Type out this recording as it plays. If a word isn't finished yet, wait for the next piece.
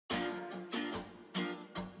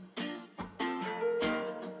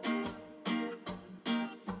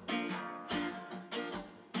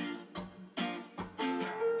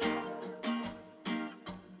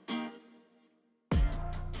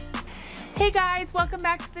Hey guys, welcome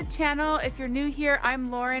back to the channel. If you're new here, I'm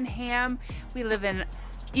Lauren Hamm. We live in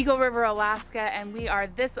Eagle River, Alaska, and we are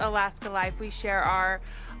This Alaska Life. We share our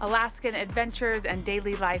Alaskan adventures and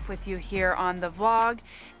daily life with you here on the vlog.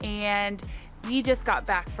 And we just got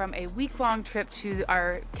back from a week-long trip to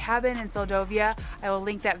our cabin in Soldovia. I will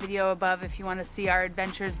link that video above if you want to see our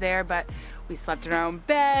adventures there, but we slept in our own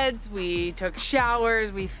beds, we took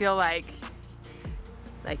showers, we feel like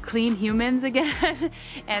clean humans again.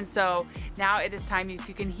 And so now it is time. If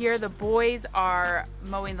you can hear, the boys are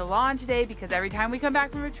mowing the lawn today because every time we come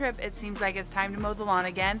back from a trip it seems like it's time to mow the lawn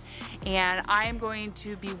again. And I am going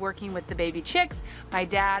to be working with the baby chicks. My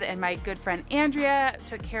dad and my good friend Andrea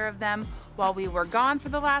took care of them while we were gone for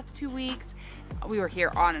the last 2 weeks. We were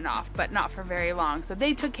here on and off, but not for very long. So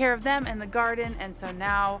they took care of them in the garden, and so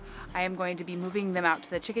now I am going to be moving them out to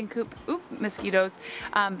the chicken coop. Oop, mosquitoes,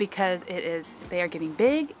 because they are getting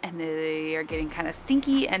big and they are getting kind of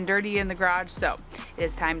stinky and dirty in the garage. So it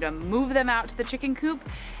is time to move them out to the chicken coop,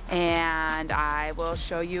 and I will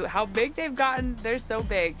show you how big they've gotten. They're so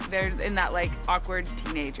big. They're in that like awkward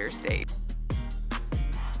teenager state.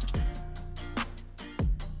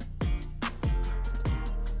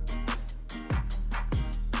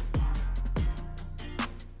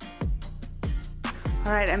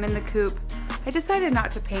 All right, I'm in the coop. I decided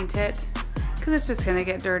not to paint it because it's just gonna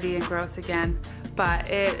get dirty and gross again, but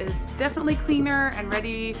it is definitely cleaner and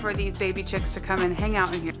ready for these baby chicks to come and hang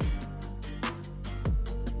out in here.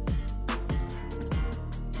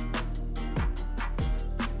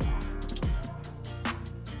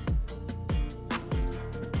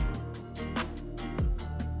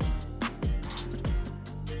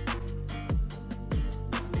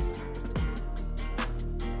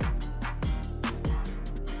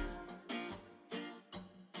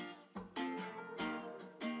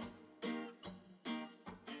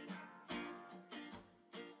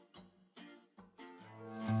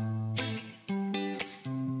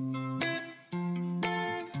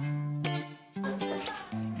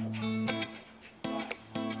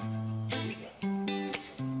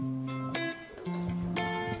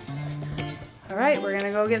 All right, we're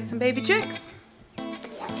gonna go get some baby chicks.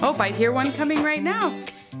 Oh, I hear one coming right now.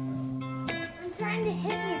 I'm trying to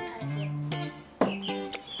hypnotize it.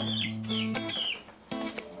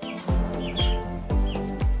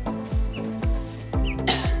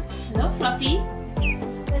 Hello, Fluffy.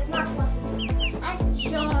 That's not fluffy. That's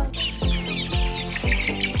Sean.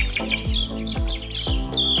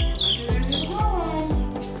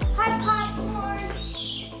 Hi, popcorn.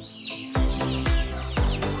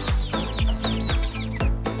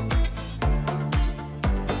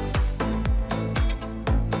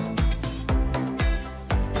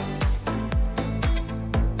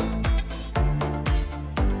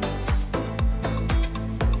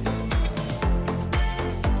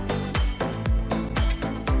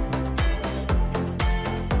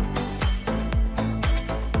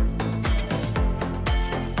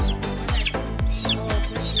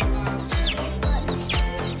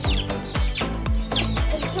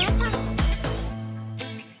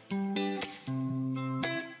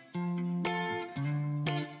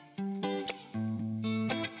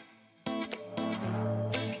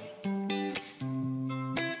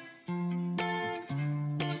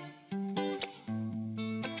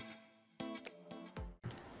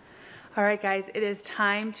 All right, guys, it is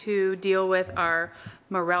time to deal with our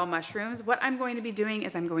morel mushrooms. What I'm going to be doing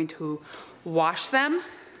is I'm going to wash them,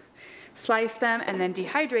 slice them, and then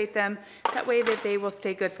dehydrate them. That way that they will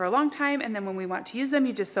stay good for a long time, and then when we want to use them,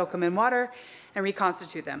 you just soak them in water and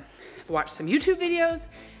reconstitute them. I've watched some YouTube videos,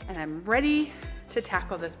 and I'm ready to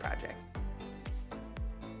tackle this project.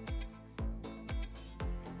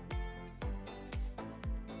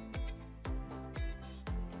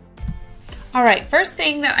 All right, first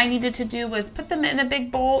thing that I needed to do was put them in a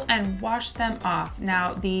big bowl and wash them off.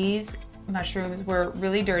 Now, these mushrooms were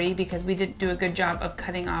really dirty because we didn't do a good job of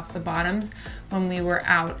cutting off the bottoms when we were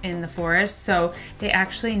out in the forest. So they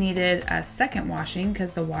actually needed a second washing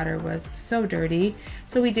because the water was so dirty.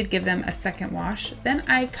 So we did give them a second wash. Then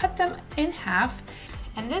I cut them in half.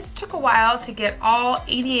 And this took a while to get all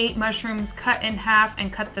 88 mushrooms cut in half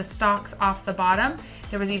and cut the stalks off the bottom.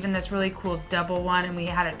 There was even this really cool double one, and we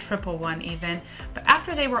had a triple one even. But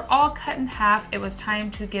after they were all cut in half, it was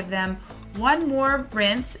time to give them one more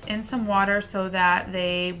rinse in some water so that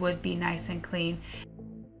they would be nice and clean.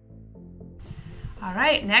 All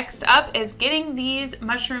right, next up is getting these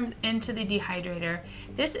mushrooms into the dehydrator.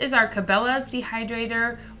 This is our Cabela's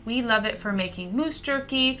dehydrator. We love it for making moose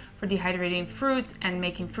jerky, for dehydrating fruits, and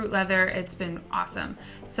making fruit leather. It's been awesome.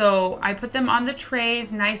 So I put them on the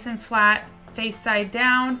trays nice and flat face side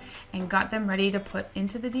down and got them ready to put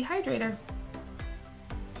into the dehydrator.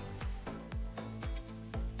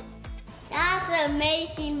 That's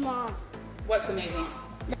amazing, Mom. What's amazing?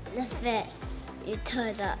 The fish. You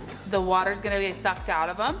turned up. The water's gonna be sucked out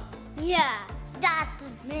of them. Yeah, that's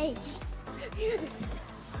amazing.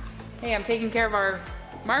 Hey, I'm taking care of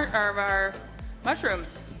our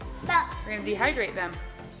mushrooms. But, We're gonna dehydrate them.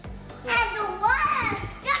 and the water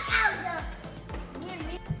stuck out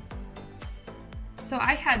So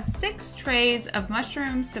I had 6 trays of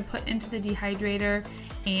mushrooms to put into the dehydrator,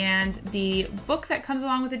 and the book that comes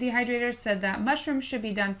along with the dehydrator said that mushrooms should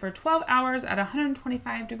be done for 12 hours at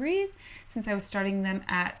 125 degrees. Since I was starting them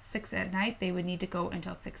at 6 at night, they would need to go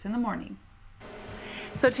until 6 in the morning.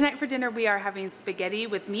 So tonight for dinner we are having spaghetti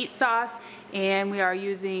with meat sauce, and we are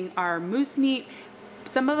using our moose meat.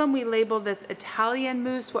 Some of them we label this Italian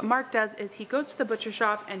moose. What Mark does is he goes to the butcher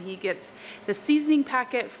shop and he gets the seasoning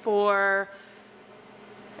packet for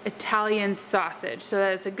Italian sausage, so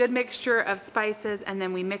that it's a good mixture of spices, and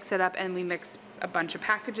then we mix it up and we mix a bunch of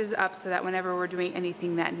packages up so that whenever we're doing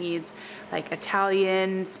anything that needs like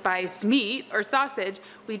Italian spiced meat or sausage,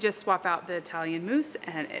 we just swap out the Italian moose,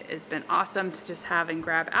 and it has been awesome to just have and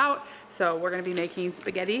grab out. So we're gonna be making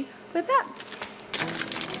spaghetti with that.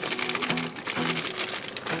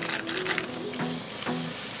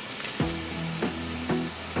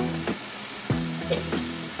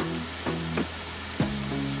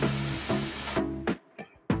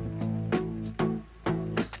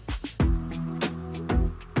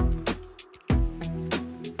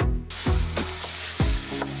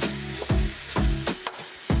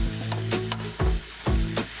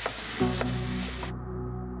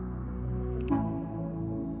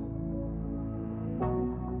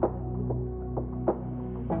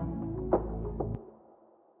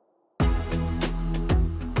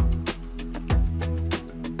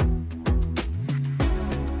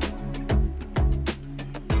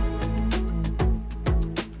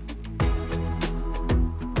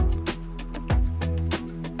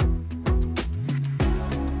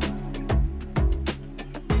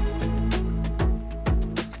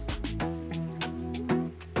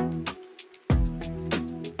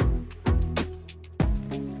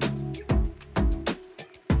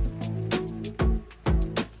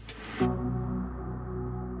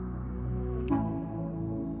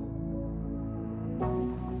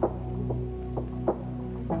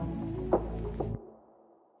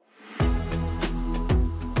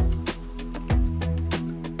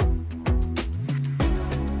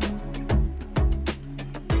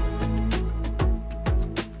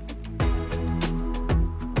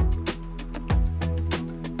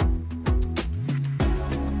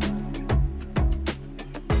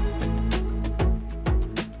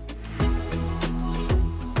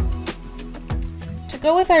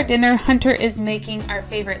 Go with our dinner, Hunter is making our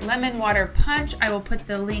favorite lemon water punch. I will put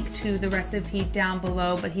the link to the recipe down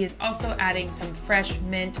below, but he is also adding some fresh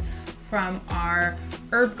mint from our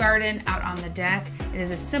herb garden out on the deck. It is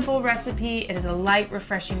a simple recipe, it is a light,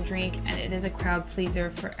 refreshing drink, and it is a crowd pleaser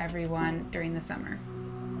for everyone during the summer.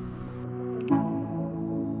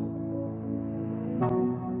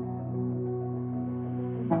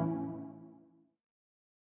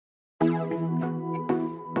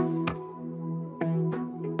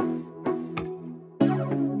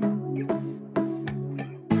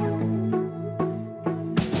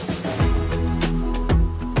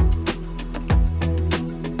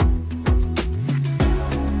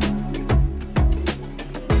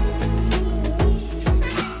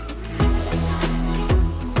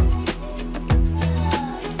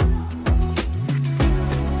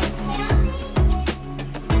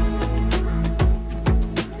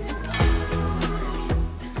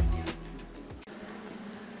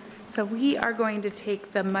 So we are going to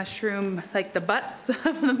take the mushroom, like the butts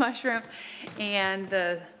of the mushroom and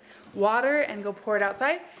the water, and go pour it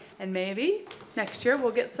outside, and maybe next year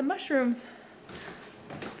we'll get some mushrooms.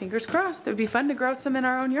 Fingers crossed. It would be fun to grow some in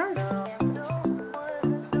our own yard.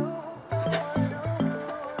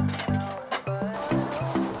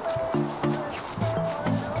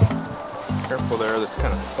 Careful there, that's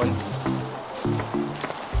kind of spongy.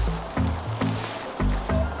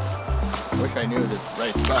 I wish I knew this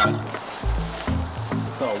right spot.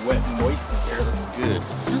 It's all wet and moist in here, looks good.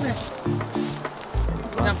 Okay.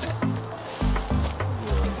 Let's dump it.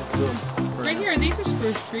 Right here, these are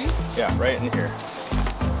spruce trees. Yeah, right in here.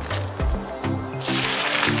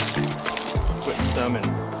 Put some in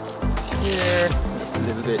here, a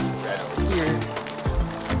little bit right over here.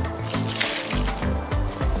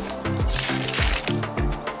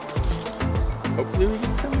 Hopefully we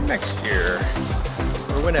get some next year,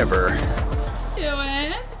 or whenever. Do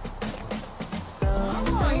it.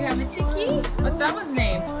 that one's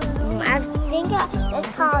name? I think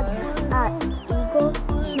it's called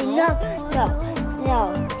eagle. No.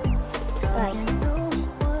 Like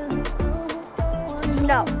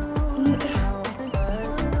no.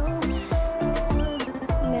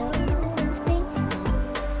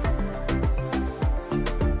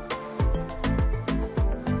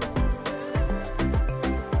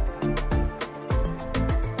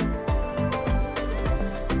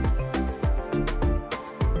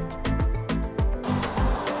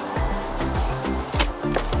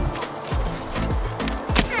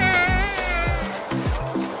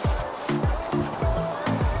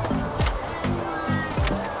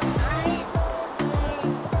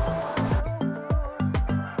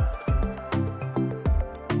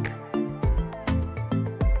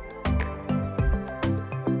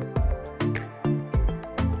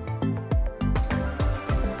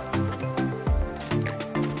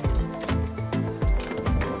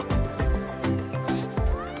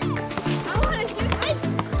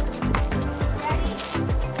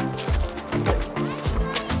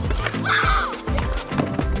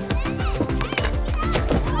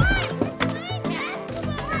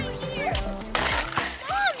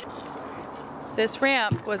 This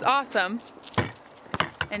ramp was awesome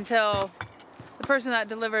until the person that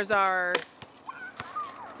delivers our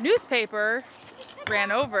newspaper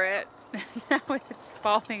ran over it. Now it's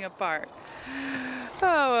falling apart.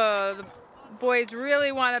 Oh, the boys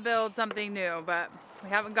really want to build something new, but we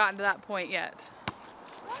haven't gotten to that point yet.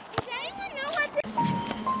 Does anyone know what this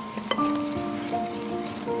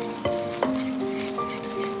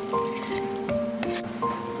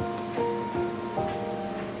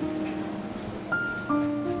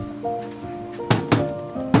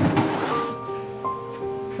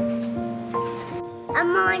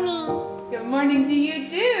Good morning to you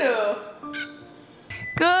too.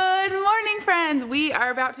 Good morning, friends. We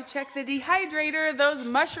are about to check the dehydrator. Those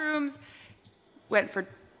mushrooms went for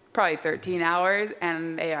probably 13 hours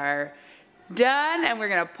and they are done, and we're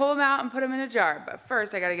gonna pull them out and put them in a jar. But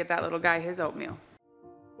first I gotta get that little guy his oatmeal.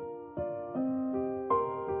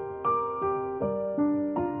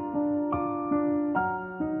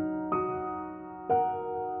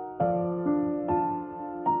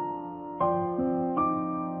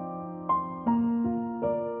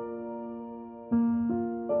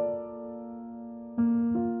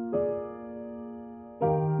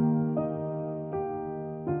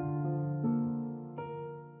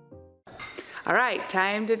 All right,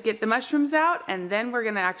 time to get the mushrooms out, and then we're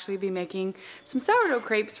gonna actually be making some sourdough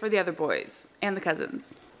crepes for the other boys and the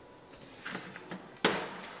cousins.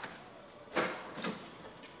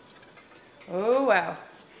 Oh wow,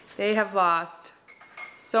 they have lost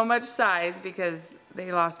so much size because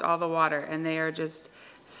they lost all the water, and they are just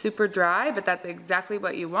super dry, but that's exactly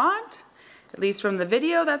what you want. At least from the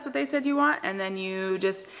video, that's what they said you want, and then you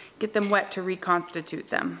just get them wet to reconstitute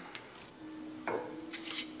them.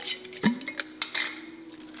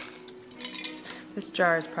 This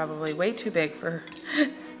jar is probably way too big for,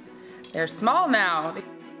 they're small now.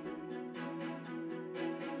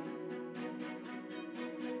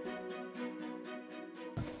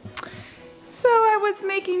 So I was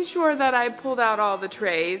making sure that I pulled out all the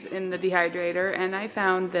trays in the dehydrator, and I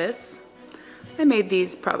found this. I made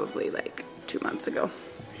these probably like 2 months ago.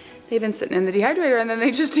 They've been sitting in the dehydrator and then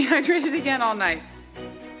they just dehydrated again all night.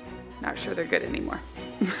 Not sure they're good anymore.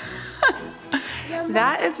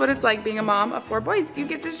 That is what it's like being a mom of 4 boys. You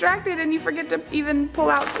get distracted and you forget to even pull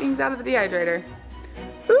out things out of the dehydrator.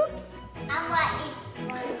 Oops.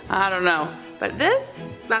 I don't know. But that's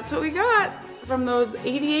what we got from those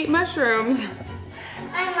 88 mushrooms.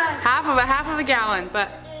 Half of a gallon, but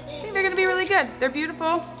I think they're gonna be really good. They're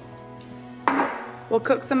beautiful. We'll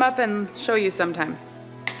cook some up and show you sometime.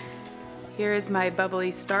 Here is my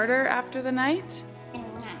bubbly starter after the night.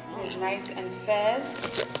 It's nice and fed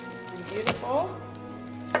and beautiful.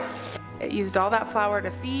 It used all that flour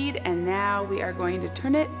to feed, and now we are going to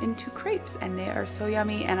turn it into crepes, and they are so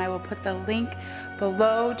yummy, and I will put the link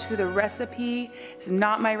below to the recipe. It's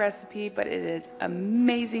not my recipe, but it is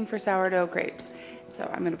amazing for sourdough crepes. So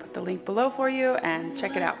I'm gonna put the link below for you and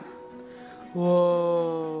check it out.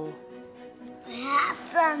 Whoa.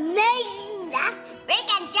 That's amazing. That's big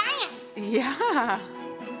and giant. Yeah.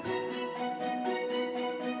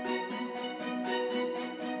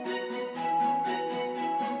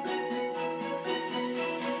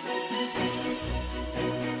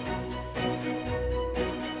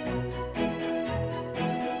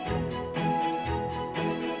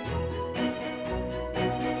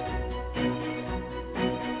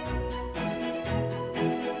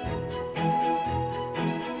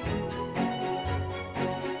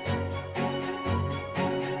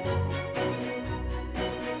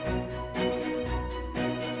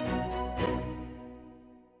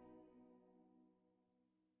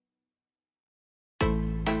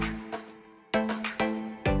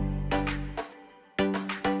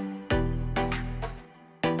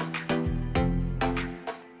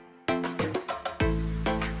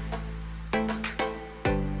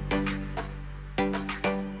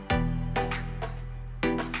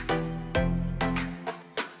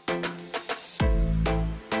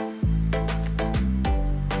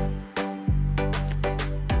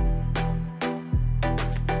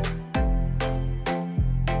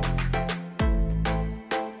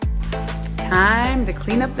 time to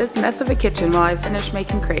clean up this mess of a kitchen while I finish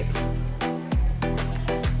making crepes.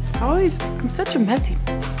 I'm such a messy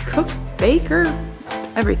cook, baker,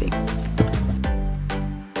 everything.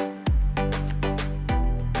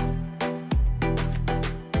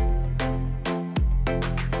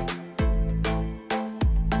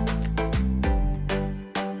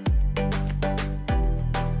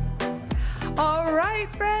 All right,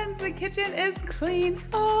 friends, the kitchen is clean.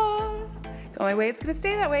 Oh. The only way it's gonna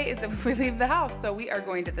stay that way is if we leave the house. So we are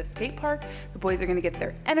going to the skate park. The boys are gonna get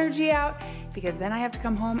their energy out because then I have to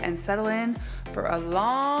come home and settle in for a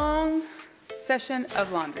long session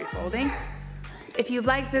of laundry folding. If you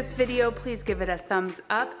like this video, please give it a thumbs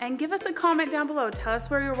up and give us a comment down below. Tell us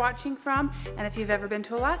where you're watching from and if you've ever been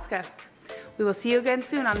to Alaska. We will see you again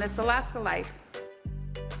soon on This Alaska Life.